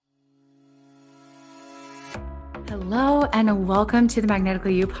Hello, and welcome to the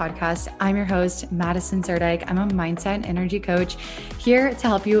Magnetically You podcast. I'm your host, Madison Zerdike. I'm a mindset and energy coach here to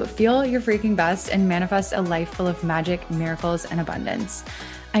help you feel your freaking best and manifest a life full of magic, miracles, and abundance.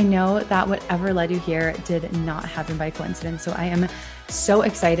 I know that whatever led you here did not happen by coincidence, so I am so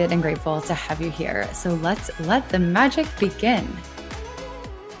excited and grateful to have you here. So let's let the magic begin.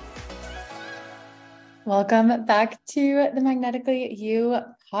 Welcome back to the Magnetically You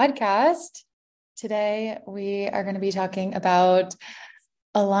podcast. Today, we are going to be talking about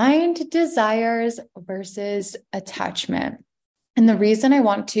aligned desires versus attachment. And the reason I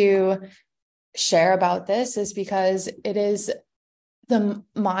want to share about this is because the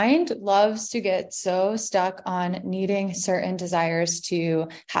mind loves to get so stuck on needing certain desires to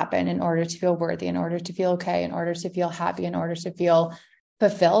happen in order to feel worthy, in order to feel okay, in order to feel happy, in order to feel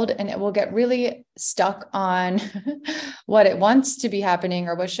fulfilled. And it will get really stuck on what it wants to be happening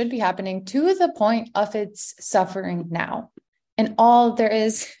or what should be happening to the point of its suffering now. And all there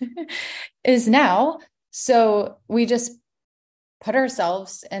is now. So we just put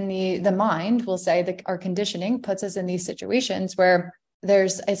ourselves in the mind, we'll say that our conditioning puts us in these situations where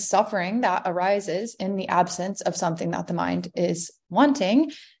there's a suffering that arises in the absence of something that the mind is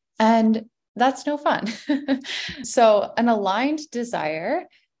wanting. And that's no fun. So an aligned desire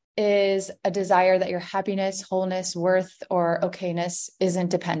is a desire that your happiness, wholeness, worth, or okayness isn't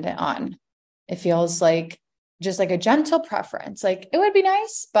dependent on. It feels like just like a gentle preference. Like it would be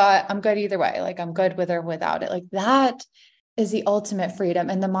nice, but I'm good either way. Like I'm good with or without it. Like that is the ultimate freedom.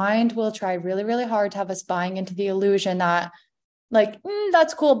 And the mind will try really, really hard to have us buying into the illusion that like,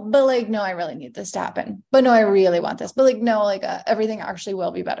 that's cool, but like, no, I really need this to happen. But no, I really want this. But like, no, like everything actually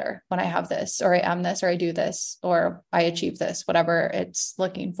will be better when I have this, or I am this, or I do this, or I achieve this, whatever it's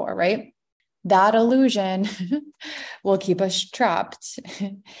looking for, right? That illusion will keep us trapped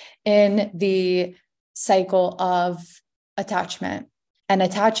in the cycle of attachment. And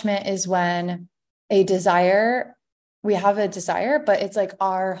attachment is when we have a desire, but it's like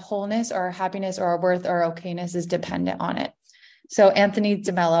our wholeness or our happiness or our worth or our okayness is dependent on it. So Anthony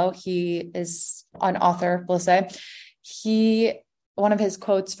DeMello, he is an author, we'll say. One of his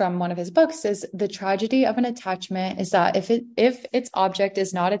quotes from one of his books is, the tragedy of an attachment is that if its object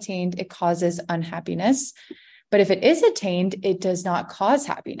is not attained, it causes unhappiness. But if it is attained, it does not cause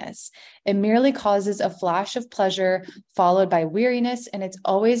happiness. It merely causes a flash of pleasure followed by weariness. And it's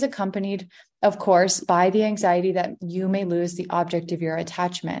always accompanied, of course, by the anxiety that you may lose the object of your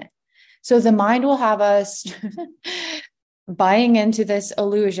attachment. So the mind will have us buying into this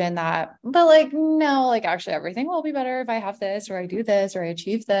illusion that, but like, no, like actually everything will be better if I have this, or I do this, or I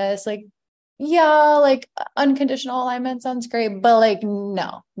achieve this. Like, yeah, like unconditional alignment sounds great, but like,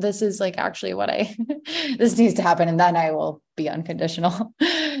 no, this is like actually this needs to happen. And then I will be unconditional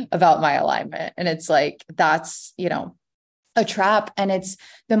about my alignment. And it's like, that's, a trap. And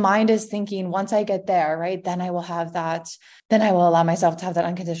the mind is thinking, once I get there, right, then I will have that. Then I will allow myself to have that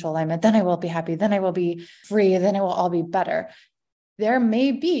unconditional alignment. Then I will be happy. Then I will be free. Then it will all be better. There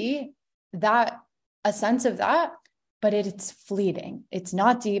may be a sense of that, but it's fleeting. It's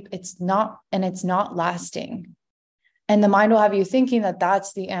not deep. It's not lasting. And the mind will have you thinking that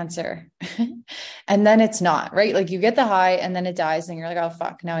that's the answer. And then it's not, right? Like you get the high and then it dies and you're like, oh,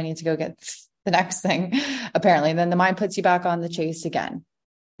 fuck, now I need to go get the next thing, apparently. Then the mind puts you back on the chase again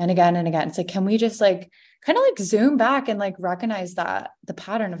and again and again. It's like, can we just like kind of like zoom back and like recognize that the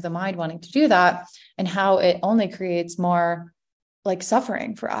pattern of the mind wanting to do that and how it only creates more like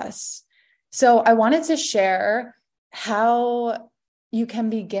suffering for us. So I wanted to share how you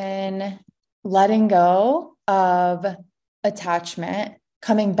can begin letting go of attachment,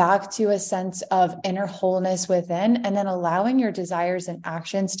 coming back to a sense of inner wholeness within, and then allowing your desires and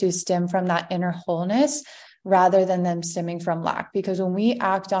actions to stem from that inner wholeness rather than them stemming from lack. Because when we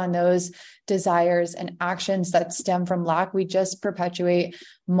act on those desires and actions that stem from lack, we just perpetuate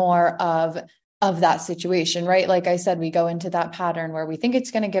more of that situation, right? Like I said, we go into that pattern where we think it's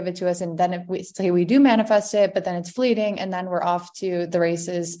going to give it to us. And then if we say we do manifest it, but then it's fleeting, and then we're off to the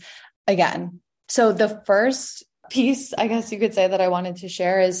races again. So the first piece, I guess you could say, that I wanted to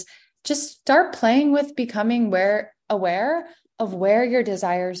share is just start playing with becoming aware of where your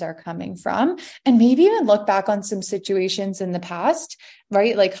desires are coming from. And maybe even look back on some situations in the past,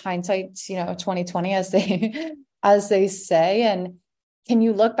 right? Like hindsight's, 2020 as they say. And can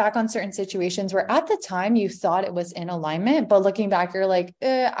you look back on certain situations where at the time you thought it was in alignment, but looking back, you're like,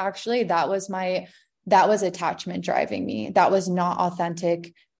 actually that was attachment driving me. That was not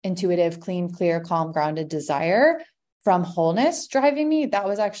authentic, intuitive, clean, clear, calm, grounded desire from wholeness driving me. That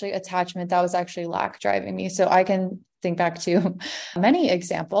was actually attachment. That was actually lack driving me. So I can think back to many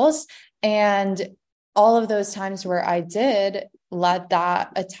examples. And all of those times where I did let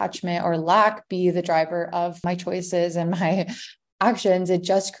that attachment or lack be the driver of my choices and my actions, it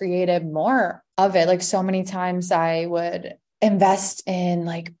just created more of it. Like so many times I would invest in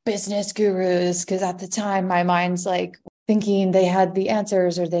like business gurus because at the time my mind's like thinking they had the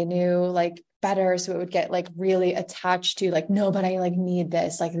answers or they knew like better. So it would get like really attached to like, no, but I like need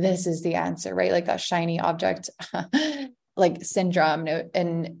this, like this is the answer, right? Like that shiny object like syndrome.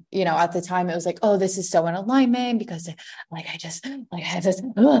 And, you know, at the time it was like, oh, this is so in alignment because like, I just like, I have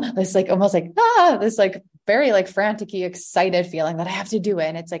this like, almost like, this like very like frantic-y, excited feeling that I have to do it.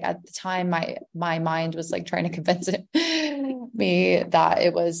 And it's like, at the time, my mind was like trying to convince me that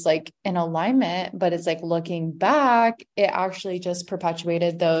it was like in alignment, but it's like looking back, it actually just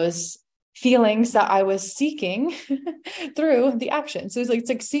perpetuated those feelings that I was seeking through the action. So it's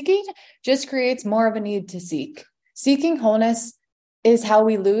like seeking just creates more of a need to seek. Seeking wholeness is how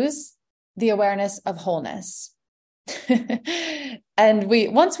we lose the awareness of wholeness. And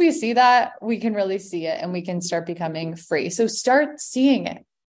once we see that, we can really see it and we can start becoming free. So start seeing it.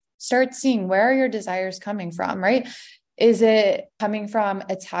 Start seeing where are your desires coming from, right? Is it coming from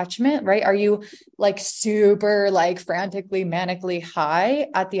attachment, right? Are you like super like frantically, manically high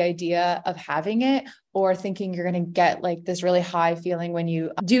at the idea of having it, or thinking you're going to get like this really high feeling when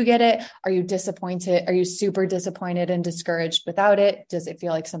you do get it? Are you disappointed? Are you super disappointed and discouraged without it? Does it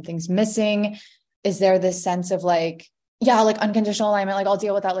feel like something's missing? Is there this sense of like, yeah, like unconditional alignment, like I'll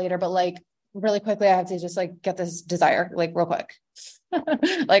deal with that later, but like really quickly, I have to just like get this desire like real quick.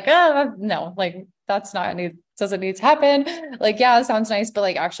 Like, no, like that's not need, doesn't need to happen. Like, yeah, it sounds nice, but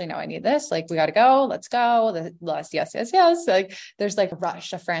like, actually, no, I need this. Like, we got to go, let's go. The last, yes, yes, yes. Like there's like a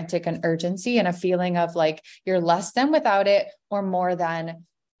rush, a frantic, an urgency, and a feeling of like, you're less than without it or more than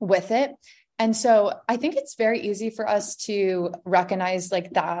with it. And so I think it's very easy for us to recognize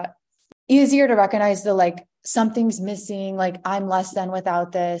like that, easier to recognize the, like, something's missing. Like I'm less than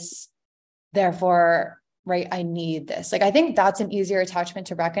without this. Therefore, right, I need this. Like, I think that's an easier attachment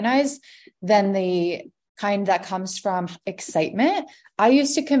to recognize than the kind that comes from excitement. I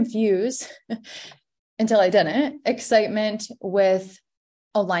used to confuse until I didn't, excitement with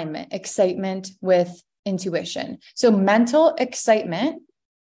alignment, excitement with intuition. So mental excitement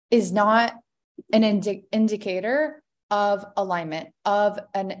is not an indicator of alignment, of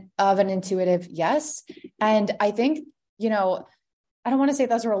an intuitive yes. And I think, you know, I don't want to say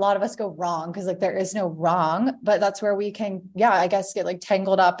that's where a lot of us go wrong, because like there is no wrong, but that's where we can, yeah, I guess get like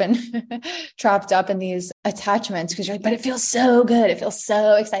tangled up and trapped up in these attachments, because you're like, but it feels so good. It feels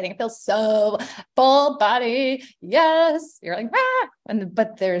so exciting. It feels so full body. Yes. You're like,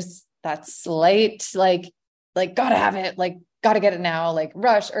 but there's that slight, like gotta have it, like gotta get it now, like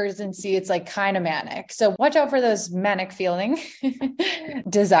rush, urgency. It's like kind of manic. So watch out for those manic feeling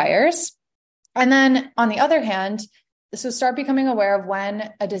desires. And then on the other hand, so start becoming aware of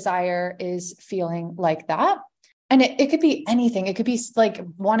when a desire is feeling like that. And it could be anything. It could be like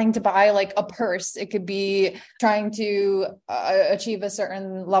wanting to buy like a purse. It could be trying to achieve a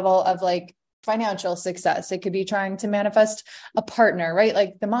certain level of like financial success. It could be trying to manifest a partner, right?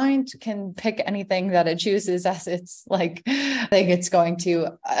 Like the mind can pick anything that it chooses as its like thing it's going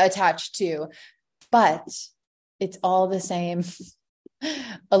to attach to, but it's all the same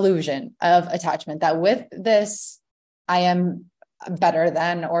illusion of attachment, that with this, I am better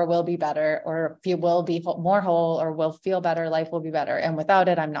than, or will be better, or will be more whole, or will feel better. Life will be better. And without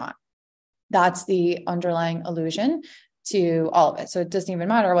it, I'm not. That's the underlying illusion to all of it. So it doesn't even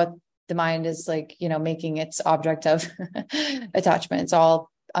matter what the mind is like, you know, making its object of attachment. It's all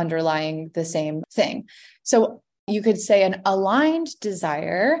underlying the same thing. So you could say an aligned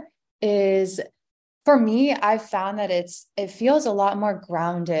desire is, for me, I've found that it feels a lot more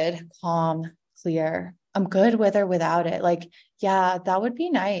grounded, calm, clear. I'm good with or without it. Like, yeah, that would be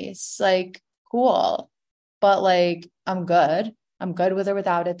nice. Like, cool. But like, I'm good. I'm good with or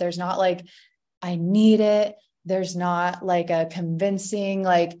without it. There's not like, I need it. There's not like a convincing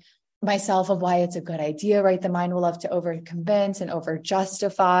like myself of why it's a good idea, right? The mind will love to over convince and over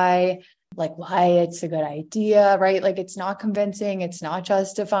justify like why it's a good idea, right? Like it's not convincing. It's not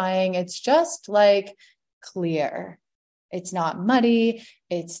justifying. It's just like clear. It's not muddy.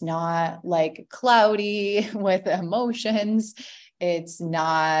 It's not like cloudy with emotions. It's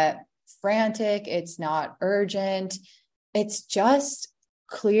not frantic. It's not urgent. It's just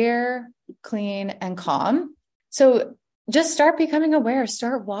clear, clean, and calm. So just start becoming aware,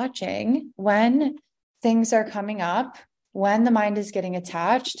 start watching when things are coming up, when the mind is getting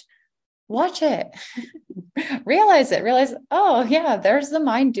attached. Watch it, realize, oh yeah, there's the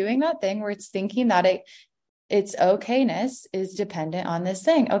mind doing that thing where it's thinking that its okayness is dependent on this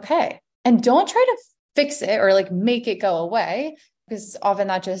thing. Okay. And don't try to fix it or like make it go away, because often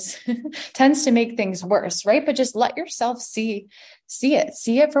that just tends to make things worse, right? But just let yourself see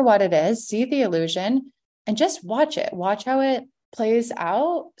it for what it is, see the illusion, and just watch it. Watch how it plays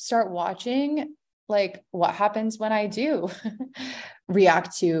out. Start watching like what happens when I do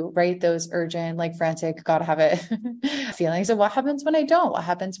react to, right, those urgent, like frantic, gotta have it feelings, and what happens when I don't, what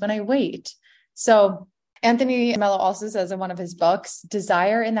happens when I wait. So Anthony DeMello also says in one of his books,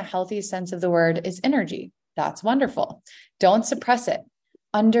 desire in the healthy sense of the word is energy. That's wonderful. Don't suppress it.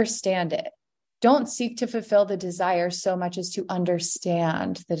 Understand it. Don't seek to fulfill the desire so much as to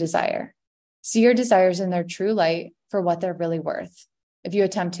understand the desire. See your desires in their true light for what they're really worth. If you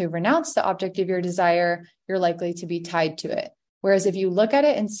attempt to renounce the object of your desire, you're likely to be tied to it. Whereas if you look at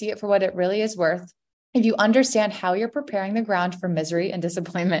it and see it for what it really is worth, if you understand how you're preparing the ground for misery and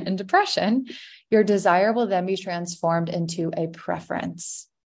disappointment and depression, your desire will then be transformed into a preference,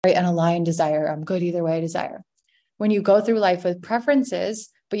 right? An aligned desire, I'm good either way desire. When you go through life with preferences,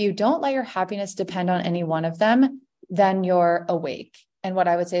 but you don't let your happiness depend on any one of them, then you're awake. And what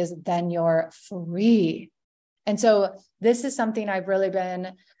I would say is then you're free. And so this is something I've really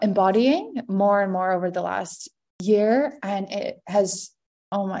been embodying more and more over the last year. And it has,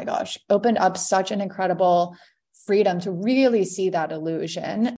 oh my gosh, opened up such an incredible freedom to really see that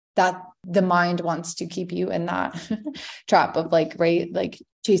illusion that the mind wants to keep you in that trap of like, right, like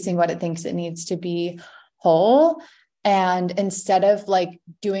chasing what it thinks it needs to be whole. And instead of like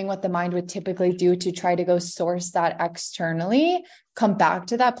doing what the mind would typically do to try to go source that externally, come back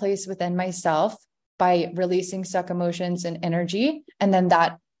to that place within myself by releasing stuck emotions and energy. And then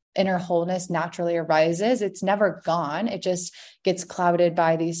that inner wholeness naturally arises. It's never gone. It just gets clouded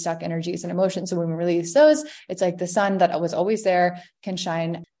by these stuck energies and emotions. So when we release those, it's like the sun that was always there can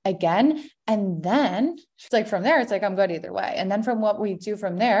shine again. And then it's like from there, it's like, I'm good either way. And then from what we do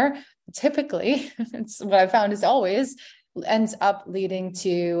from there, typically, it's what I found is always ends up leading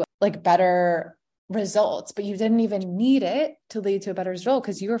to like better results, but you didn't even need it to lead to a better result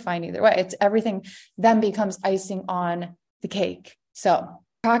because you were fine either way. It's everything then becomes icing on the cake. So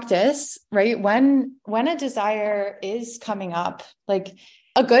practice, right? When a desire is coming up, like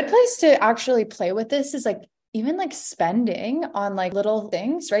a good place to actually play with this is like even like spending on like little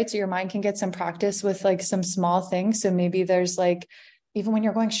things, right? So your mind can get some practice with like some small things. So maybe there's like, even when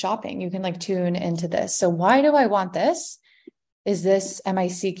you're going shopping, you can like tune into this. So why do I want this? Am I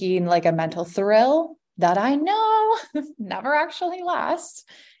seeking like a mental thrill that I know never actually lasts?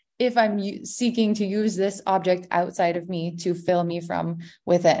 If I'm seeking to use this object outside of me to fill me from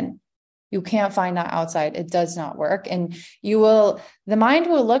within, you can't find that outside. It does not work. And the mind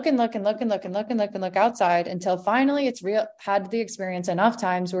will look and look and look and look and look and look and look outside until finally it's had the experience enough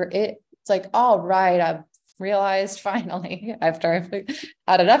times where it's like, all right, I've realized finally after I've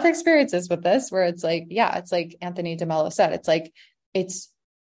had enough experiences with this, where it's like, yeah, it's like Anthony DeMello said, it's like, it's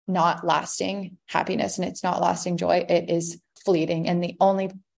not lasting happiness and it's not lasting joy. It is fleeting. And the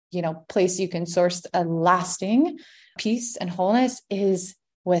only place you can source a lasting peace and wholeness is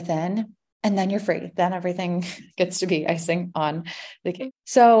within. And then you're free. Then everything gets to be icing on the cake.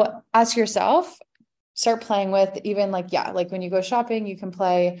 So ask yourself, start playing with even like when you go shopping, you can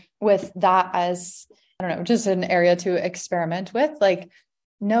play with that as, I don't know, just an area to experiment with. Like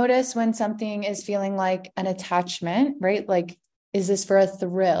notice when something is feeling like an attachment, right? Like, is this for a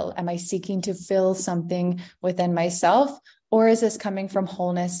thrill? Am I seeking to fill something within myself? Or is this coming from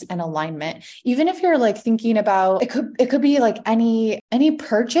wholeness and alignment? Even if you're like thinking about, it could be like any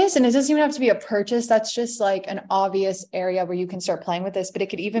purchase, and it doesn't even have to be a purchase. That's just like an obvious area where you can start playing with this, but it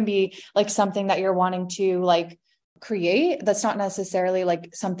could even be like something that you're wanting to like create. That's not necessarily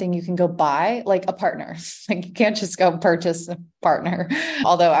like something you can go buy, like a partner. Like you can't just go purchase a partner.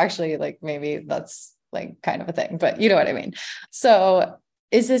 Although actually like maybe that's like kind of a thing, but you know what I mean? So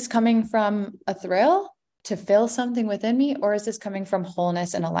is this coming from a thrill to fill something within me? Or is this coming from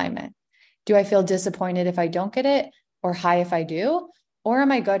wholeness and alignment? Do I feel disappointed if I don't get it, or high if I do? Or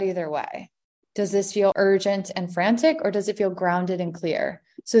am I good either way? Does this feel urgent and frantic, or does it feel grounded and clear?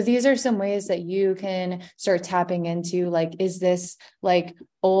 So these are some ways that you can start tapping into, like, is this like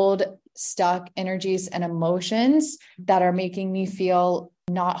old stuck energies and emotions that are making me feel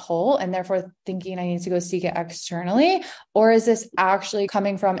not whole and therefore thinking I need to go seek it externally? Or is this actually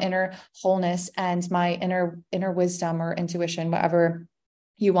coming from inner wholeness and my inner wisdom or intuition, whatever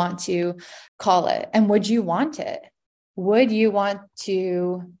you want to call it? And would you want it? Would you want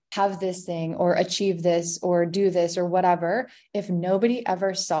to have this thing or achieve this or do this or whatever if nobody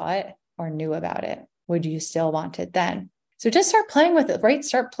ever saw it or knew about it? Would you still want it then? So just start playing with it, right?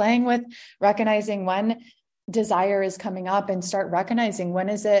 Start playing with recognizing when desire is coming up and start recognizing when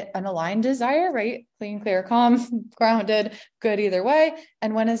is it an aligned desire, right? Clean, clear, calm, grounded, good either way.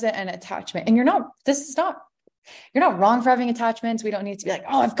 And when is it an attachment? And you're not wrong for having attachments. We don't need to be like,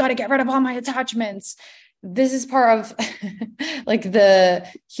 oh, I've got to get rid of all my attachments. This is part of like the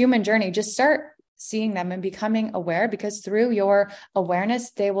human journey. Just start seeing them and becoming aware, because through your awareness,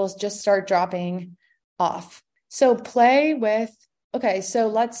 they will just start dropping off. So play with, okay, so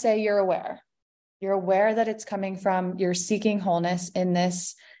let's say you're aware. You're aware that it's coming from, you're seeking wholeness in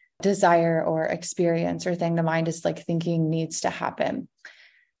this desire or experience or thing the mind is like thinking needs to happen.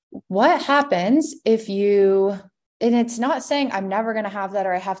 What happens if you, and it's not saying I'm never going to have that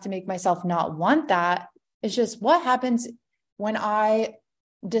or I have to make myself not want that. It's just what happens when I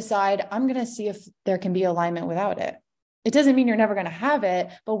decide I'm going to see if there can be alignment without it. It doesn't mean you're never going to have it,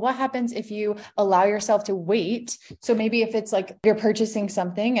 but what happens if you allow yourself to wait? So maybe if it's like you're purchasing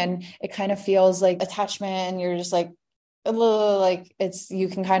something and it kind of feels like attachment and you're just like, a little like you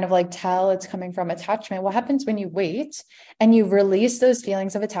can kind of like tell it's coming from attachment. What happens when you wait and you release those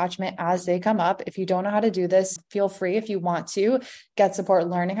feelings of attachment as they come up? If you don't know how to do this, feel free, if you want to get support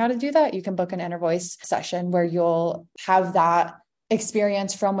learning how to do that, you can book an inner voice session where you'll have that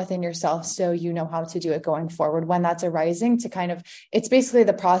experience from within yourself. So you know how to do it going forward when that's arising, to kind of, it's basically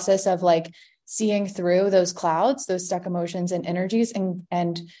the process of like seeing through those clouds, those stuck emotions and energies,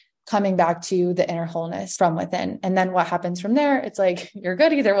 and coming back to the inner wholeness from within. And then what happens from there, it's like, you're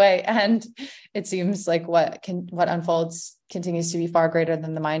good either way. And it seems like what unfolds continues to be far greater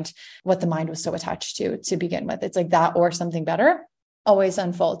than what the mind was so attached to begin with. It's like that or something better always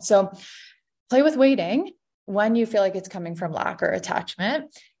unfolds. So play with waiting when you feel like it's coming from lack or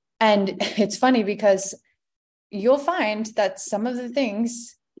attachment. And it's funny because you'll find that some of the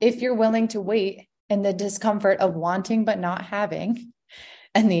things, if you're willing to wait in the discomfort of wanting but not having,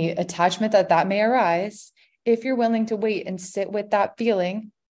 and the attachment that may arise, if you're willing to wait and sit with that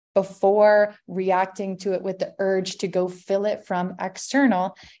feeling before reacting to it with the urge to go fill it from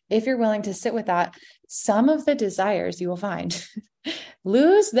external, if you're willing to sit with that, some of the desires you will find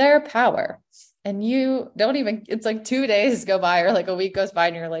lose their power. And you don't even, it's like 2 days go by or like a week goes by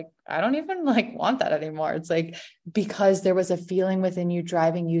and you're like, I don't even like want that anymore. It's like, because there was a feeling within you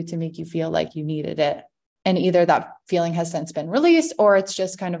driving you to make you feel like you needed it. And either that feeling has since been released or it's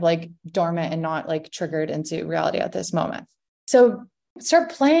just kind of like dormant and not like triggered into reality at this moment. So start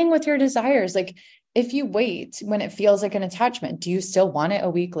playing with your desires. Like if you wait when it feels like an attachment, do you still want it a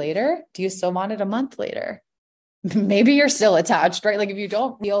week later? Do you still want it a month later? Maybe you're still attached, right? Like if you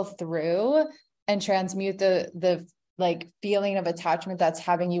don't feel through and transmute the like feeling of attachment that's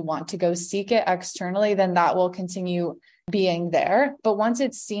having you want to go seek it externally, then that will continue being there. But once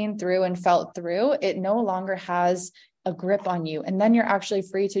it's seen through and felt through, it no longer has a grip on you. And then you're actually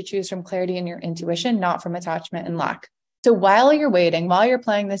free to choose from clarity and your intuition, not from attachment and lack. So while you're waiting, while you're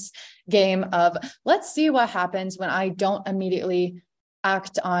playing this game of, let's see what happens when I don't immediately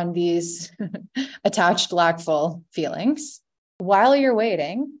act on these attached, lackful feelings, while you're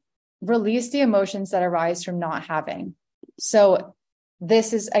waiting, release the emotions that arise from not having. So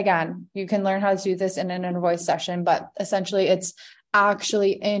this is, again, you can learn how to do this in an inner voice session, but essentially it's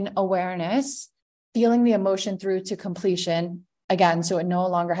actually in awareness, feeling the emotion through to completion again. So it no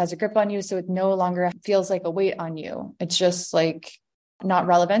longer has a grip on you. So it no longer feels like a weight on you. It's just like not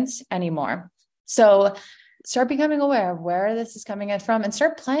relevant anymore. So start becoming aware of where this is coming in from and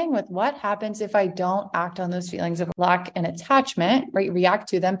start playing with what happens if I don't act on those feelings of lack and attachment, right? React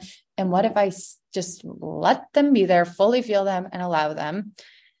to them. And what if I just let them be there, fully feel them and allow them?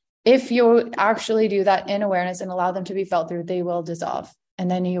 If you actually do that in awareness and allow them to be felt through, they will dissolve and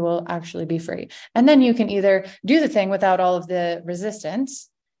then you will actually be free. And then you can either do the thing without all of the resistance,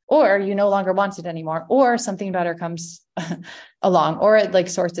 or you no longer want it anymore, or something better comes along, or it like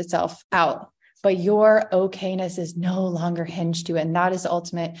sorts itself out. But your okayness is no longer hinged to it. And that is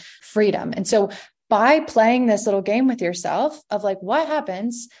ultimate freedom. And so by playing this little game with yourself of like, what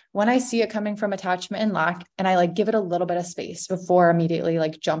happens when I see it coming from attachment and lack, and I like give it a little bit of space before immediately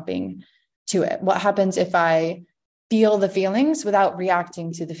like jumping to it? What happens if I feel the feelings without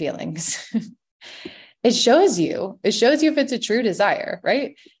reacting to the feelings? It shows you if it's a true desire,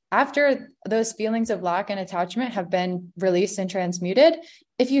 right? After those feelings of lack and attachment have been released and transmuted,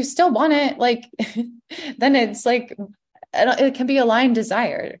 if you still want it, like, then it's like, it can be aligned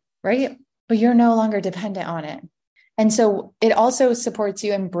desire, right? But you're no longer dependent on it. And so it also supports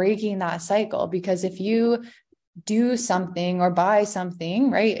you in breaking that cycle, because if you do something or buy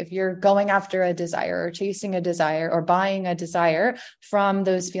something, right? If you're going after a desire or chasing a desire or buying a desire from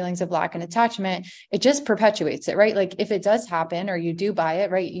those feelings of lack and attachment, it just perpetuates it, right? Like if it does happen or you do buy it,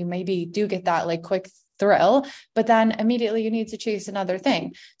 right? You maybe do get that like quick thrill, but then immediately you need to chase another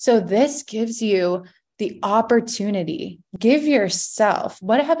thing. So this gives you the opportunity. Give yourself,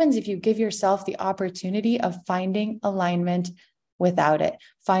 what happens if you give yourself the opportunity of finding alignment without it,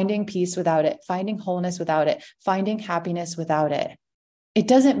 finding peace without it, finding wholeness without it, finding happiness without it? It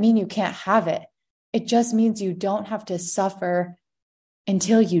doesn't mean you can't have it. It just means you don't have to suffer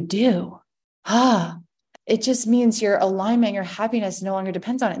until you do. It just means your alignment, your happiness no longer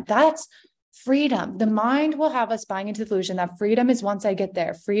depends on it. That's freedom. The mind will have us buying into the illusion that freedom is once I get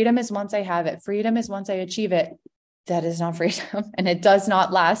there. Freedom is once I have it. Freedom is once I achieve it. That is not freedom. And it does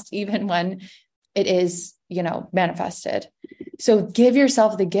not last even when it is, manifested. So give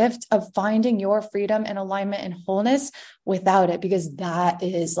yourself the gift of finding your freedom and alignment and wholeness without it, because that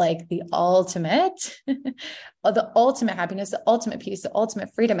is like the ultimate, the ultimate happiness, the ultimate peace, the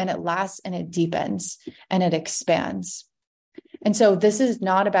ultimate freedom. And it lasts and it deepens and it expands. And so this is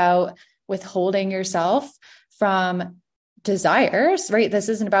not about withholding yourself from desires, right? This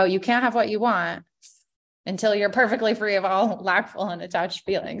isn't about, you can't have what you want until you're perfectly free of all lackful and attached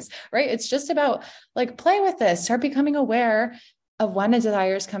feelings, right? It's just about like, play with this, start becoming aware of when a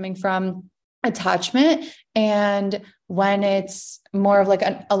desire is coming from attachment and when it's more of like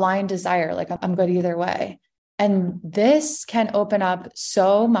an aligned desire, like I'm good either way. And this can open up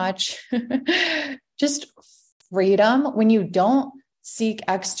so much just freedom when you don't seek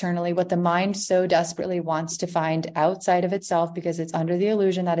externally what the mind so desperately wants to find outside of itself, because it's under the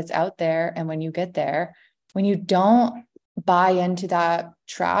illusion that it's out there. And when you get there, when you don't buy into that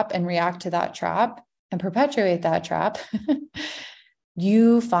trap and react to that trap and perpetuate that trap,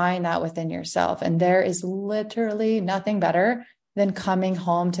 you find that within yourself. And there is literally nothing better than coming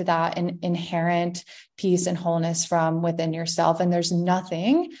home to that inherent peace and wholeness from within yourself. And there's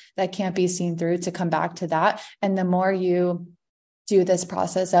nothing that can't be seen through to come back to that. And the more you do this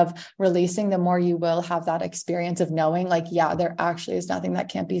process of releasing, the more you will have that experience of knowing like, yeah, there actually is nothing that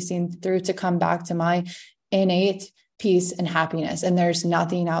can't be seen through to come back to my innate peace and happiness. And there's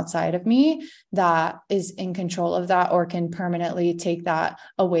nothing outside of me that is in control of that or can permanently take that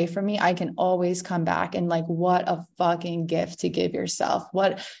away from me. I can always come back. And like, what a fucking gift to give yourself.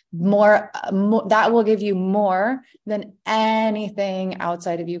 What more that will give you more than anything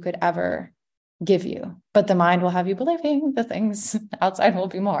outside of you could ever give you. But the mind will have you believing the things outside will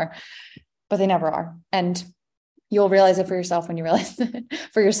be more, but they never are. And you'll realize it for yourself when you realize it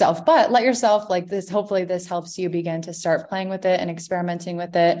for yourself, but let yourself like this. Hopefully this helps you begin to start playing with it and experimenting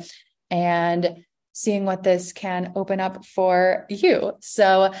with it and seeing what this can open up for you.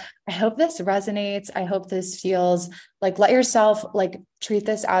 So I hope this resonates. I hope this feels like, let yourself like treat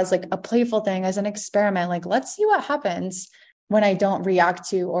this as like a playful thing, as an experiment. Like, let's see what happens when I don't react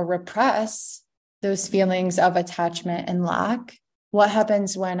to or repress those feelings of attachment and lack. What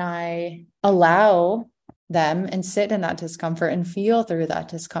happens when I allow them and sit in that discomfort and feel through that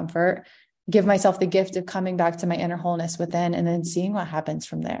discomfort, give myself the gift of coming back to my inner wholeness within, and then seeing what happens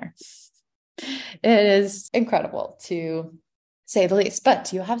from there. It is incredible to say the least,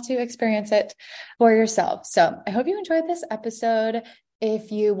 but you have to experience it for yourself. So I hope you enjoyed this episode.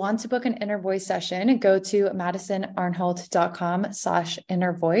 If you want to book an inner voice session, go to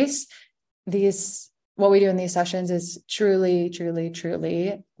madisonarnholt.com/inner voice. What we do in these sessions is truly, truly,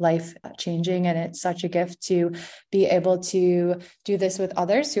 truly life changing. And it's such a gift to be able to do this with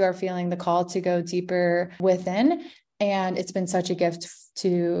others who are feeling the call to go deeper within. And it's been such a gift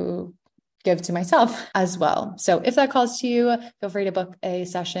to give to myself as well. So if that calls to you, feel free to book a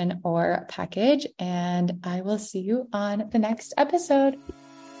session or package, and I will see you on the next episode.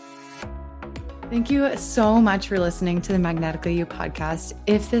 Thank you so much for listening to the Magnetically You podcast.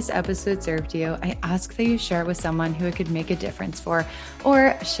 If this episode served you, I ask that you share it with someone who it could make a difference for,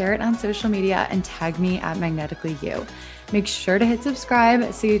 or share it on social media and tag me at Magnetically You. Make sure to hit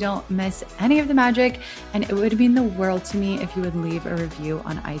subscribe so you don't miss any of the magic, and it would mean the world to me if you would leave a review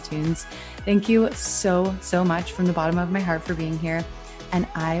on iTunes. Thank you so, so much from the bottom of my heart for being here, and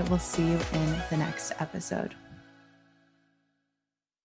I will see you in the next episode.